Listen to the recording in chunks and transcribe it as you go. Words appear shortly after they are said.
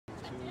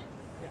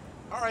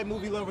All right,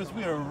 movie lovers,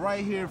 we are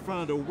right here in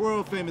front of the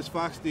world-famous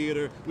Fox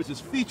Theater, which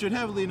is featured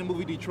heavily in the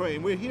movie Detroit,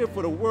 and we're here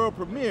for the world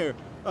premiere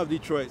of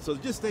Detroit. So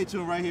just stay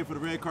tuned right here for the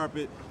red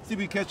carpet. See if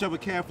we catch up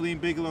with Kathryn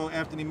Bigelow,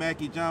 Anthony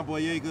Mackie, John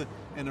Boyega,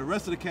 and the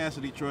rest of the cast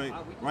of Detroit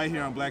right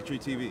here on BlackTree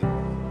TV.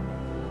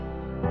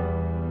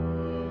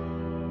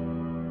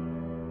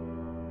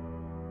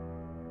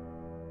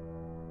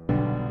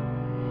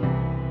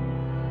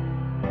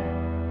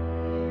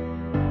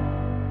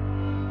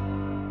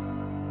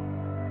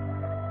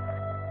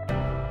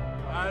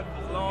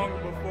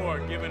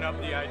 Giving up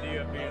the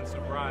idea of being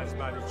surprised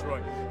by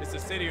Detroit. It's a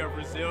city of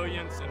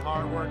resilience and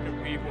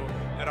hard-working people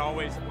that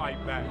always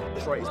fight back.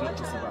 Detroit is not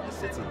just about the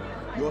city.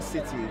 Your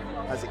city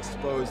has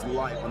exposed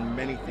light on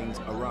many things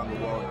around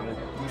the world, and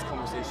these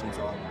conversations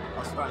are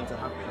starting to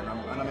happen,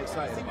 and I'm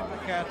excited about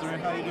it.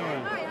 Kathryn, how you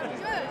doing? Hi, I'm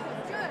good.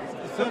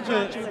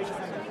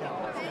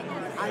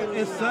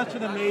 It's such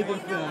an amazing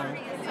film,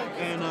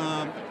 and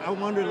I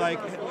wonder, like,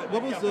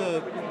 what was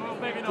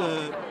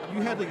you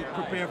had to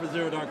prepare for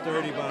Zero Dark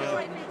 30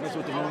 by messing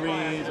with the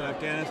Marines,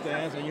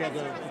 Afghanistan, and you had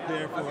to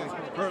prepare for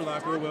Hurt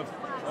Locker with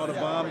all the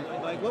bombing.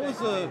 Like, what was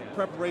the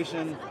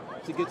preparation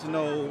to get to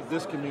know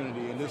this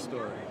community and this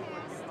story?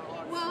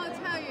 Well, I'll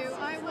tell you,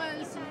 I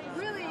was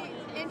really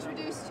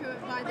introduced to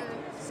it by the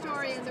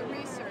story and the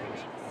research.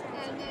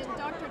 And then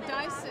Dr.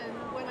 Dyson,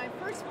 when I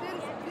first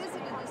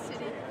visited the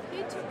city,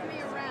 he took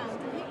me around.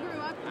 He grew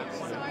up here,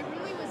 so I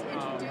really was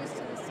introduced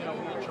to the city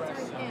through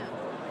him.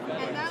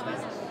 And that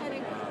was an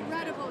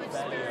incredible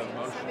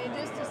experience. I mean,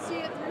 just to see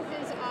it through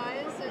his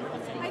eyes. And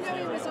I know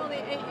he was only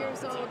 8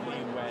 years old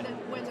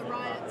when the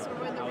riots or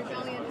when the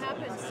rebellion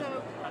happened.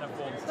 So,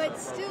 but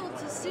still,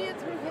 to see it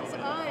through his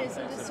eyes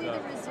and to see the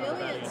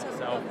resilience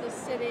of the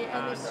city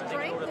and the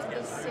strength of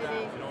the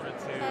city,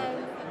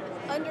 and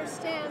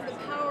understand the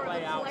power of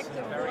the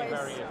collective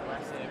voice.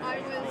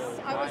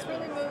 I was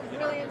really moved,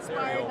 really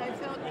inspired, and I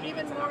felt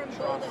even more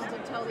emboldened to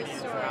tell this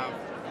story.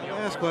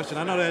 Last question.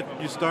 I know that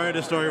you started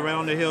the story right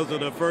on the heels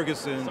of the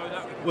Ferguson.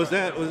 Was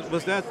that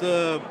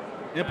the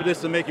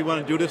impetus to make you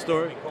want to do this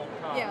story?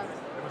 Yeah.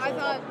 I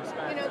thought,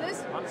 you know,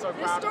 this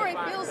story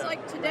feels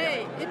like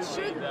today. It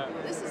should.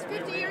 This is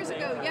 50 years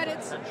ago, yet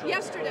it's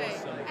yesterday,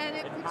 and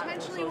it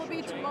potentially will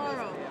be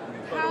tomorrow.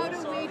 How do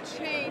we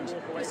change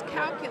this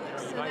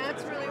calculus? And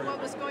that's really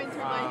what was going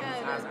through my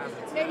head.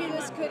 And maybe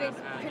this could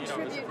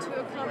contribute to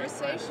a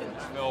conversation.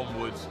 The film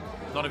would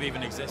not have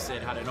even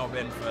existed had it not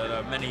been for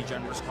the many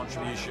generous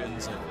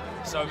contributions and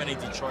so many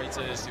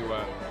Detroiters who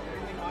were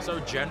so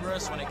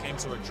generous when it came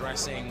to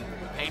addressing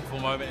a painful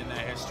moment in their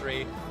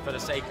history for the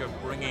sake of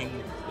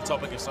bringing the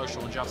topic of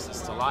social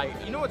injustice to light.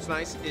 You know what's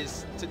nice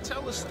is to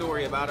tell a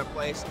story about a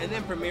place and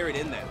then premiere it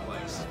in that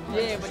place.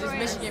 Yeah, but it's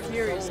Michigan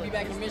furious. To be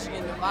back in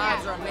Michigan, the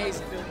vibes are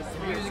amazing.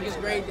 The music is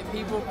great. The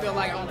people feel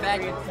like I'm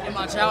back in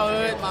my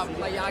childhood.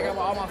 I got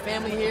all my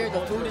family here.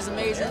 The food is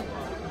amazing.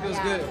 It feels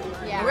good.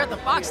 Yeah. And we're at the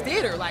Fox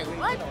Theater. Like,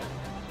 what?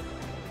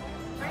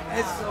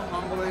 It's so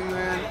humbling,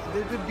 man.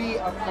 To be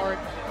a part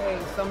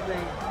of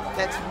something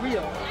that's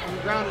real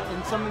and grounded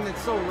in something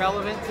that's so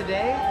relevant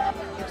today.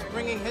 It's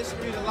bringing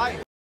history to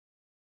life.